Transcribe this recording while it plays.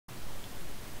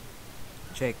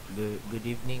Check. Good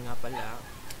evening nga pala.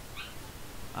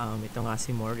 Ito nga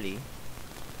si Morley.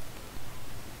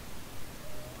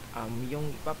 Yung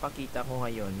ipapakita ko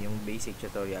ngayon, yung basic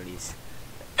tutorial is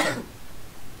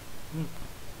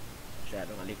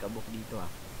masyadong alikabok dito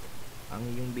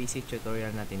yung basic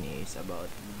tutorial natin is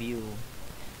about view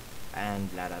and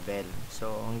laravel.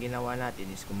 So, ang ginawa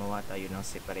natin is gumawa tayo ng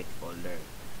separate folder.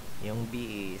 Yung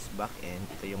B is backend,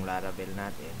 ito yung laravel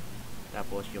natin.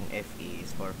 Tapos yung FE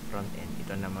is for front end.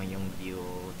 Ito naman yung view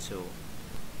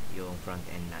 2, yung front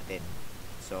end natin.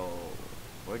 So,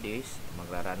 for this,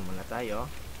 magra-run muna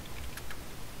tayo.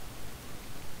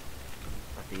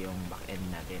 Pati yung back end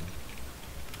natin.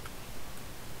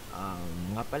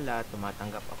 Nga pala,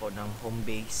 tumatanggap ako ng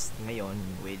Homebased ngayon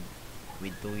with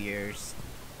 2 years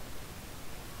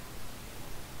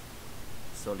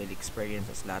solid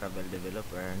experience as Laravel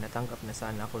developer. Natanggap na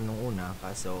sana ako nung una,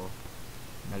 kaso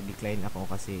nag-decline ako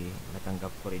kasi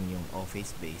natanggap ko rin yung office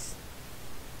base.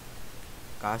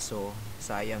 Kaso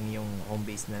sayang yung home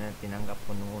base na tinanggap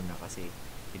ko nung una kasi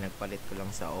pinagpalit ko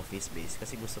lang sa office base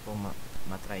kasi gusto kong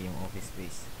matry yung office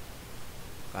base.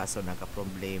 Kaso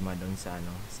nagka-problema doon sa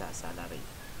sa salary.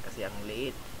 Kasi ang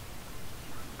late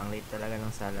talaga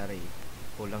ng salary.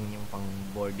 Kulang yung pang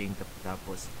boarding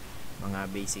tapos mga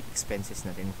basic expenses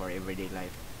natin for everyday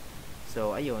life.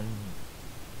 So ayun,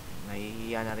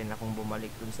 nahihiya na rin akong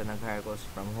bumalik dun sa nag-hire ko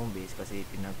from home base kasi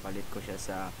pinagpalit ko siya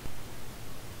sa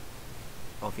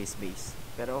office base.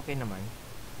 Pero okay naman,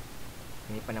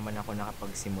 hindi pa naman ako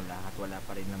nakapagsimula at wala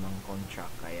pa rin namang contract,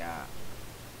 kaya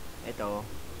ito.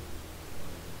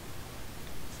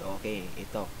 So okay,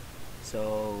 ito. So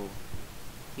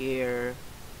here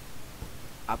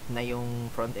up na yung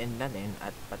front end natin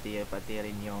at pati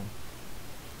rin yung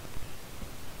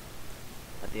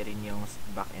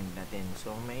back end natin.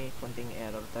 So may konting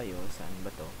error tayo. Saan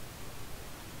ba to?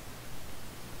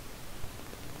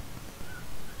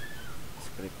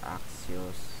 Script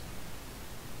access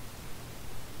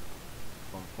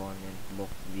component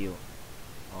book view.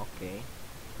 Okay.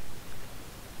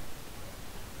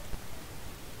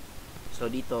 So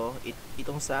dito,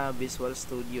 itong sa Visual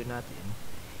Studio natin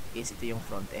is ito yung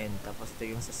front end, tapos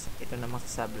ito namang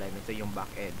sa Sublime, ito yung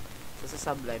back end. So sa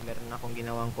Sublime, meron akong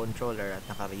ginawang controller at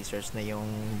naka-research na yung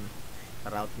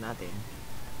route natin.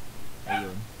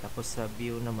 Ayun. Tapos sa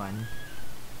view naman,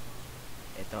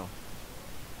 ito.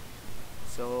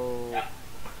 So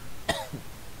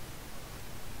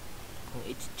kung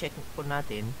i-check po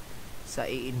natin sa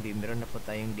A and B, meron na po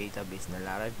tayong database na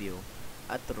laravel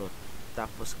at root.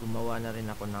 Tapos gumawa na rin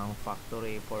ako ng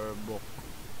factory for book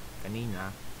kanina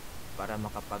para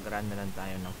makapag-run na lang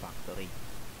tayo ng factory,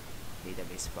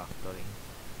 database factory.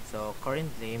 So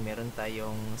currently meron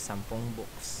tayong 10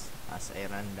 books as I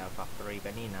ran the factory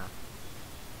kanina.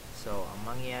 So ang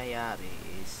mangyayari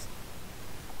is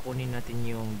kunin natin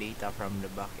yung data from the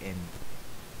back end,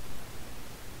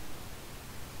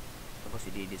 tapos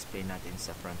i-display natin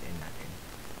sa front end natin.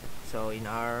 So in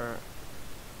our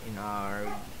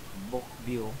book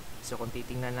view, so kung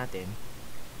titingnan natin,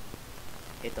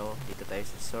 dito tayo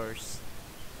sa source,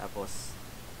 tapos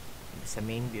sa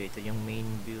main view, ito yung main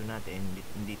view natin,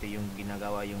 dito yung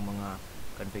ginagawa yung mga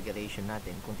configuration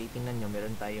natin. Kung titingnan nyo,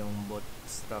 meron tayong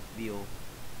bootstrap view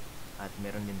at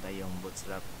meron din tayong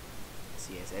bootstrap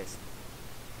CSS.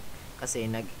 Kasi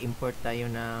nag-import tayo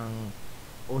ng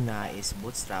una is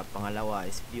bootstrap, pangalawa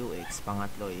is vuex,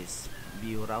 pangatlo is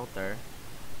view router,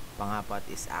 pangapat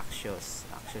is Axios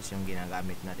yung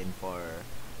ginagamit natin for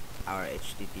our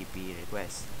HTTP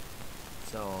request.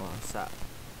 So sa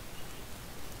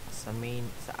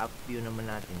app view naman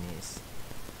natin is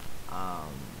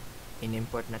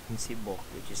in-import natin si book,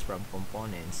 which is from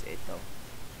components, ito.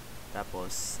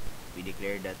 Tapos we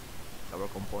declare that our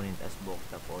component as book,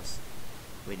 tapos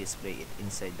we display it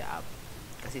inside the app.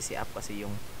 Kasi si app kasi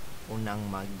yung unang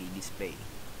magdi-display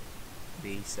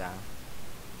based sa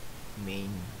main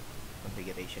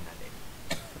configuration natin.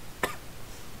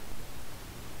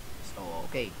 So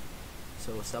okay,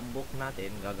 so sa book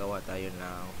natin gagawa tayo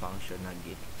ng function na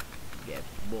get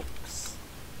books,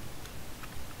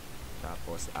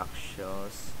 tapos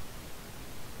Axios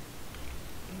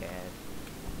get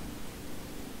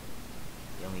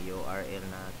yung URL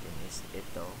natin is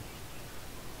ito.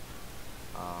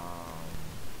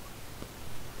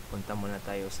 Punta muna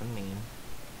tayo sa main.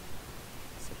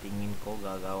 Sa tingin ko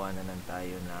gagawa na lang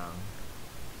tayo ng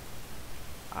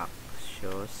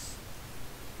Axios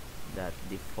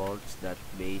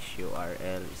 .defaults.base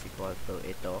URL is equal to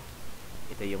ito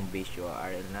yung base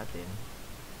URL natin,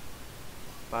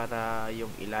 para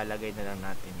yung ilalagay na lang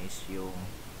natin is yung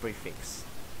prefix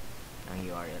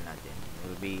ng URL natin. It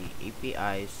will be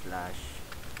API/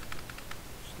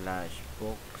 slash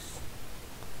books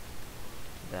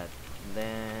dot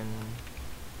then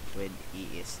with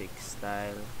ES6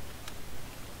 style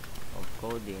of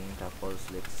coding, tapos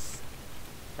let's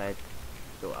try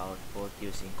to output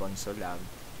using console log,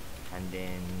 and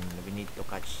then we need to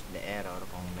catch the error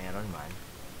kung meron man.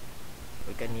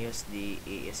 We can use the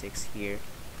ES6 here,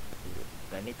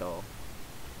 ganito.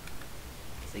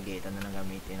 Sige, ito na lang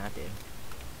gamitin natin.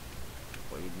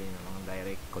 Pwede namang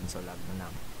direct console log na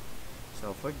lang.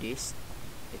 So for this,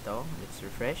 ito, let's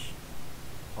refresh.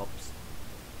 Oops,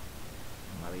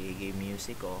 marigay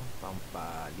music ko,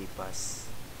 pampalipas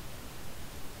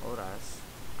oras,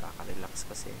 kakarelax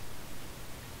kasi.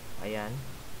 Ayan,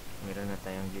 meron na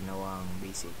tayong ginawang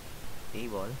basic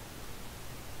table.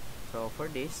 So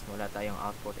for this, wala tayong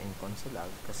output in console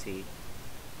log kasi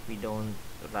we don't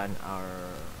run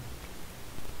our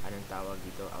anong tawag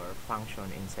dito, our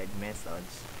function inside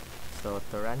methods. So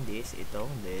to run this,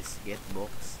 this get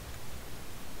books,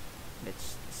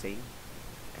 let's save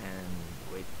and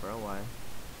wait for a while.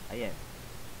 Ayan,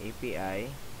 API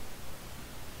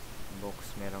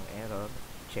books, merong error,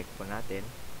 check po natin,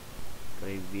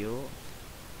 review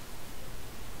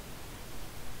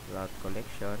route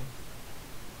collection.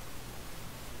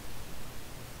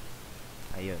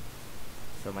 Ayun,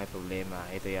 so may problema,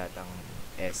 ito yatang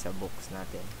sa books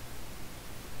natin.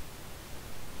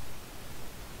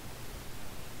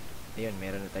 Ayun,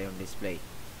 meron na tayong display.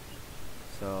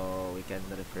 So we can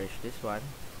refresh this one,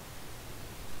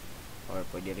 or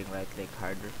pwede ring right click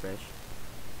hard refresh.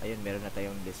 Ayun, meron na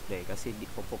tayong display kasi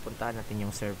pupuntahan natin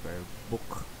yung server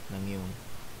book ng yung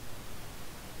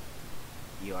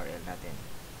URL natin.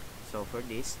 So for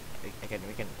this, we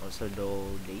can also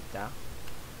do data,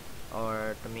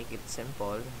 or to make it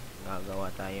simple, gagawa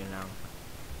tayo ng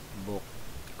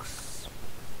books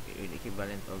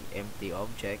equivalent of empty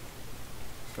object.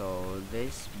 So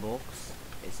this books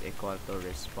is equal to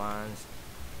response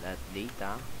that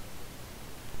data.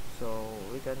 So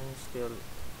we can still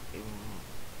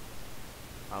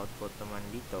output naman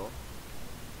dito.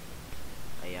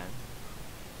 Ayan,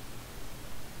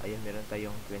 meron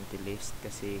tayong 20 list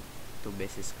kasi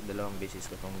dalawang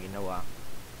beses ko itong ginawa.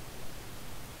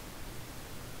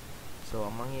 So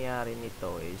ang mangyayari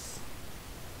nito is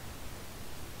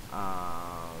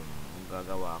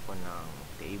gagawa ako ng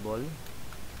table,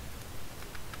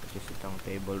 which is itong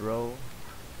table row.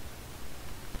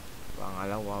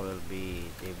 Pangalawa will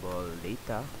be table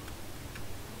data.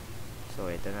 So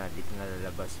ito na, dito na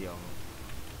lalabas yung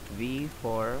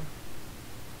V4,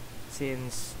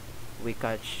 since we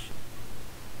catch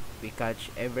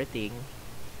everything,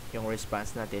 yung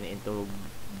response natin into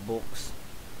books,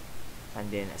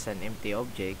 and then as an empty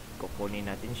object, kukunin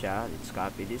natin siya. Let's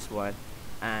copy this one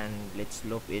and let's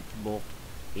loop it book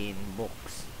in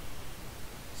books.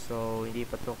 So hindi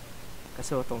pa to,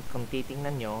 kasi kung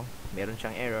titingnan nyo, meron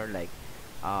siyang error like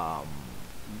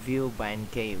view bind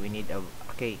k, we need a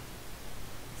k.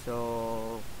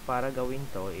 So para gawin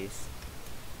to is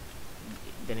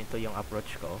ganito yung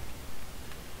approach ko,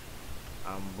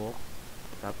 book,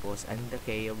 tapos and the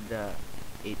k of the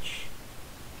each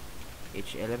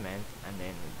element, and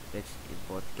then let's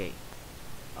import k.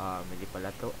 Hindi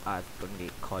pala to at kundi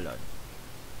colon.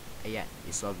 Ayan,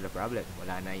 i-solve the problem.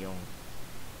 Wala na yung,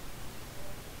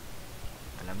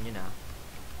 alam nyo na.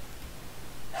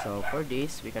 So for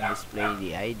this, we can display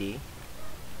the ID.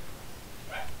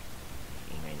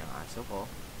 Ingay ng aso ko,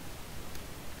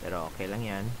 pero okay lang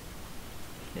yan.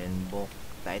 Then book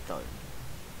title,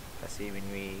 kasi when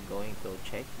we going to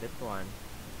check that one,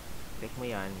 click mo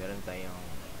yan, meron tayong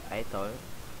title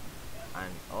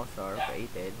and author,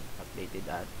 created, updated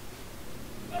at,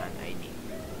 and ID.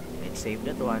 Let's save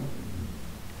that one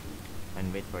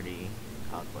and wait for the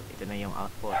output. Ito na yung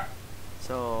output.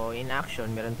 So in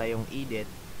action, meron tayong edit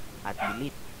at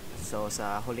delete. So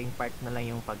sa huling part na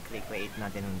lang yung pag-create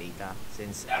natin ng data,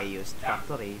 since I used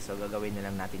factory, so gagawin na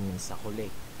lang natin yun sa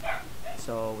huli.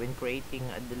 So when creating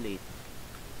a delete,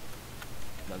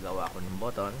 gagawa ko ng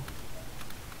button.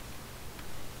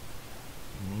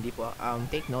 Hindi po,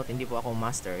 take note, hindi po ako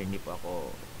master, hindi po ako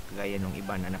gaya nung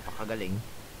iba na napakagaling,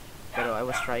 pero I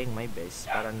was trying my best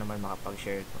para naman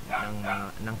makapag-share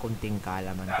ng kunting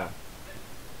kaalaman ko.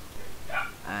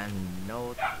 And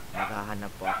note,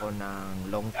 naghahanap po ako ng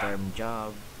long-term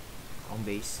job,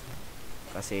 home-based,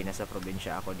 kasi nasa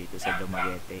probinsya ako dito sa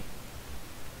Dumaguete.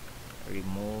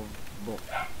 Remove book,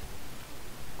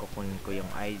 kukunin ko yung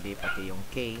ID pati yung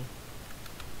K.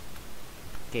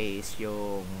 K is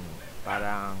yung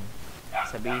parang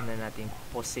sabihin na natin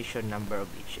position number of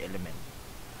each element,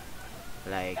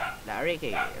 like the array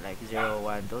K, like 0,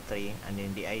 1, 2, 3, and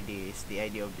then the ID is the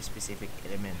ID of the specific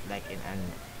element, like in an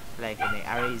like in a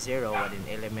array 0 with an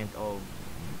element of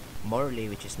Morley,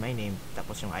 which is my name,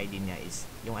 tapos yung ID niya is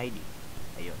yung ID.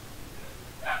 Ayun.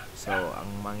 So,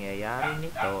 ang mangyayari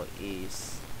nito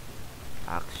is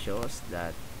actions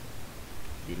that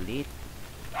delete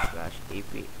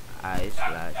 /api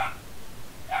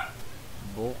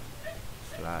 /book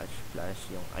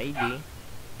 / yung ID.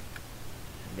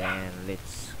 Then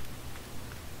let's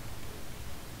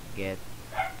get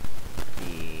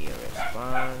the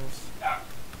response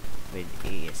with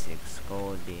ASX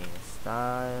coding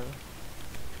style.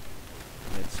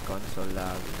 Let's console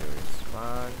log the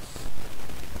response.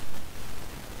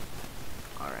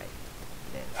 Alright,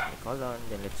 then semicolon,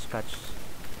 then let's catch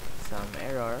some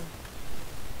error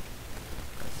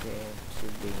kasi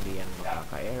posibleng hindi yan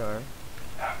makaka-error.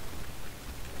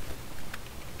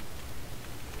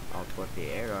 Output the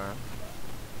error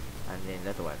and then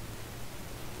that one.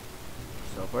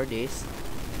 So for this,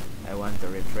 I want to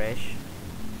refresh.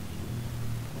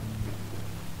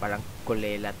 Parang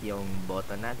kulelat yung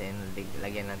button natin.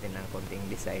 Lagyan natin ng konting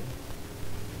design.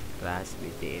 Class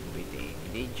within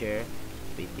integer,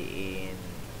 within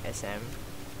SM,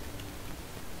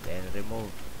 then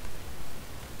remove.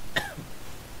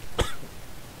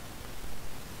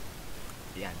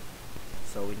 Yan.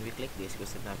 So when we click this,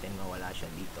 gusto natin mawala siya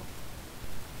dito.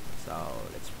 So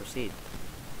let's proceed.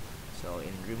 So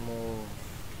in remove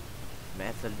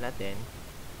method natin,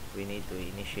 we need to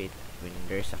initiate when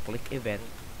there's a click event.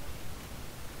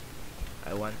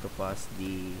 I want to pass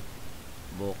the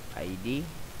book ID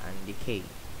and the key.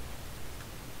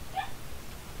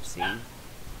 Save.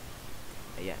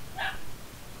 Ayan.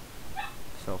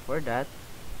 So for that,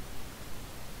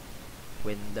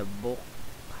 when the book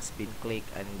has been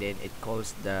clicked and then it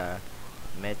calls the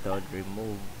method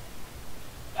remove,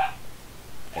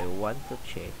 I want to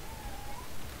check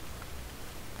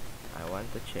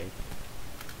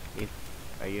if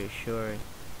are you sure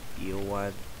you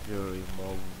want to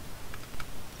remove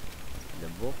the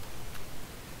book.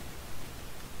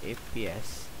 If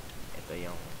yes, ito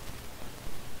yung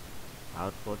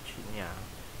output niya.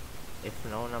 If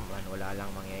no naman, wala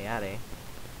lang mangyayari.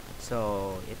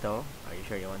 So ito, are you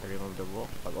sure you want to remove the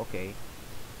book? Pag okay,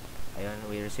 ayun,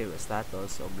 we receive a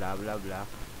status of blah blah blah.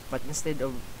 But instead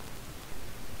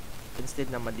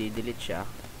na madi-delete siya,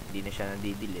 hindi na siya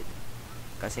nadi-delete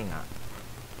kasi nga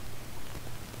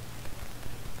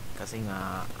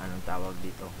anong tawag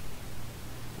dito,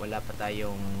 wala pa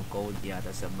tayong code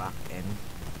yata sa backend.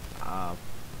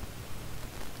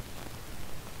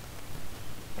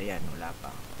 Ayan, wala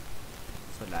pa.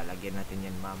 So lalagyan natin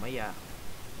yan mamaya.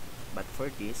 But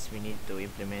for this, we need to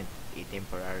implement a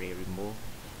temporary remove.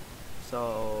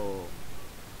 So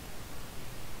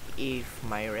if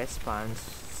my response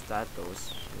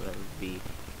status will be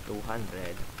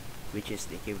 200, which is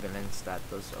the equivalent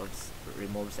status of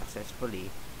remove successfully,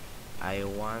 I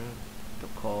want to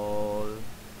call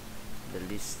the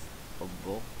list of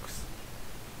books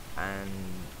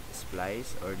and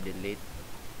splice or delete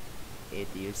it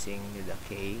using the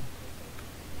K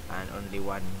and only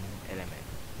one element.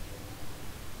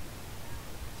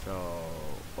 So,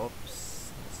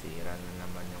 oops, nasira na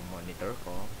naman yung monitor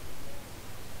ko.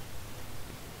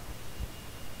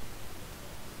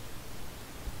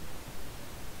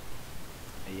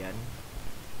 Ayan.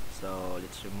 So,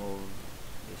 let's remove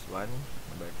this one,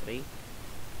 number 3,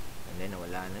 and then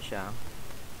nawala na siya.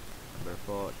 Number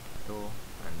 4, 2,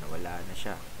 and nawala na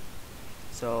siya.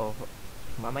 So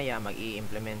mamaya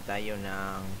mag-i-implement tayo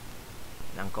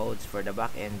ng codes for the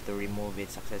backend to remove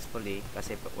it successfully,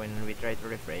 kasi when we try to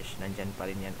refresh, nandyan pa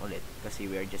rin yan ulit kasi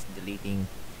we are just deleting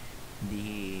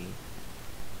the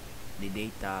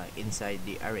data inside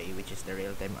the array, which is the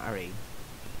real-time array,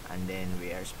 and then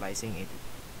we are splicing it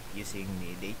using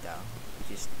the data,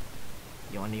 which is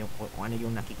yung ano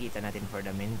yung nakikita natin for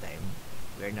the meantime.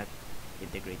 We're not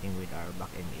integrating with our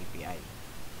backend API.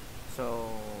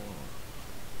 So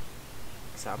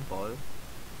example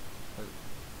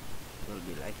will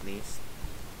be like this.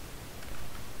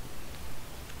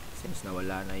 Since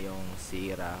nawala na yung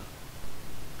sira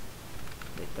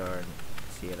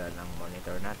ng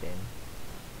monitor natin,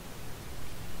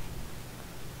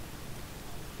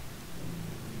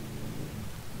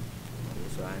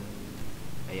 this one,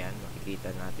 ayan, makikita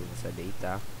natin sa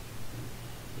data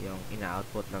yung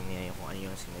ina-output lang niya yung kung ano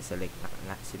yung siniselect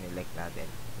natin,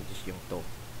 which is yung 2.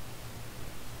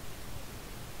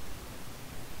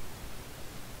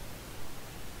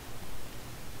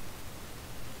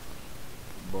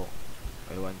 Book,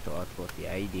 I want to output the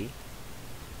ID.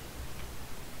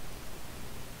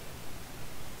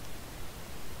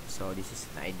 So this is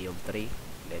an ID of 3.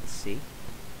 Let's see.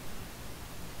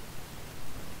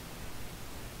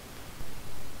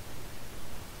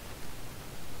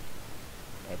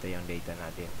 ito yung data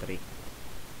natin, 3.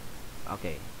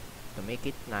 Okay, to make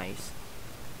it nice,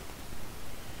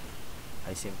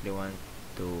 I simply want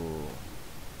to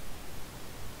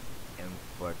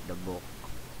import the book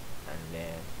and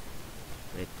then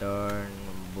return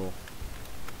book,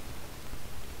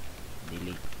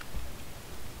 delete.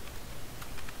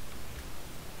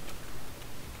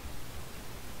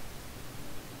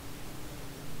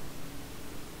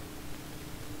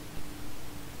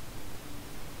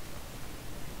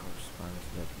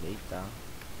 Data,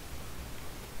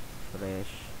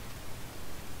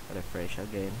 refresh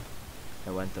again. I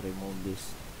want to remove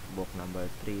this book number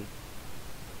 3.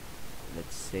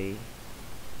 Let's say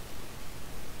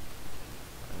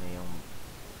ano yung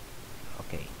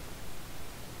okay,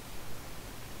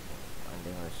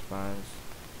 ending response.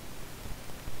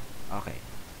 Okay,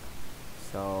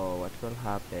 so what will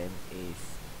happen is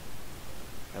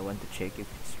I want to check if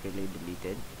it's really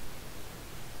deleted.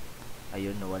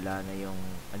 Ayun, nawala na yung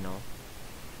ano.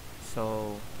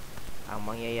 So ang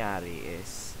mangyayari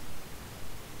is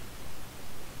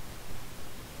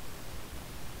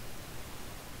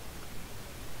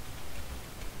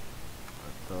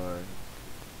return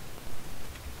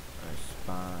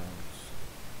response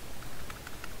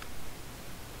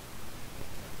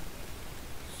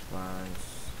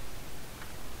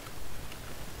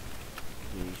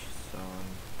JSON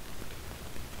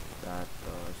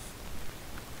status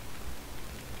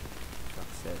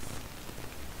success.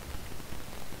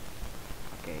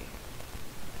 Okay,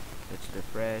 let's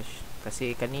refresh.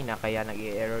 Kasi kanina kaya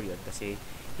nag-error yun kasi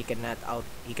he cannot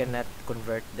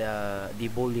convert the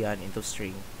boolean into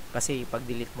string. Kasi pag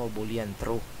delete mo boolean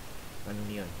true. Ano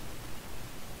yun?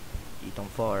 Itong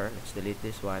 4, let's delete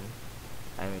this one.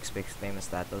 I'm expecting a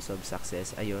status of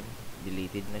success. Ayun,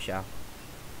 deleted na siya.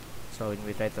 So when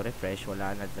we try to refresh,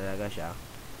 wala na talaga siya.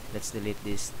 Let's delete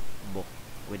this book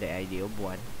with the ID of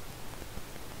 1.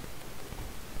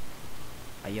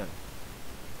 Ayun,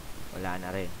 wala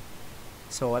na rin.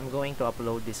 So I'm going to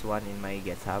upload this one in my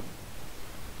GitHub.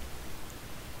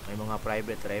 May mga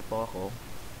private repo ako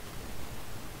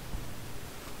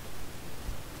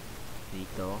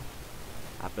dito.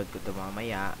 Upload ko to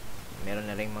mamaya. Meron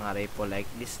na rin mga repo like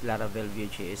this laravel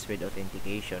Vue.js with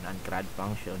authentication and CRUD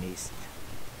function is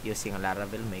using a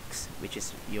laravel mix, which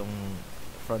is yung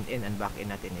front end and back end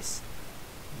natin is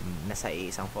nasa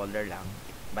isang folder lang.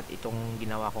 But itong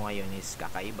ginawa ko ngayon is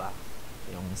kakaiba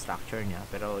yung structure niya,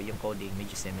 pero yung coding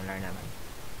medyo similar naman.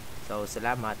 So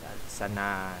salamat at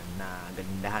sana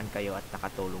nagandahan kayo at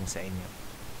nakatulong sa inyo.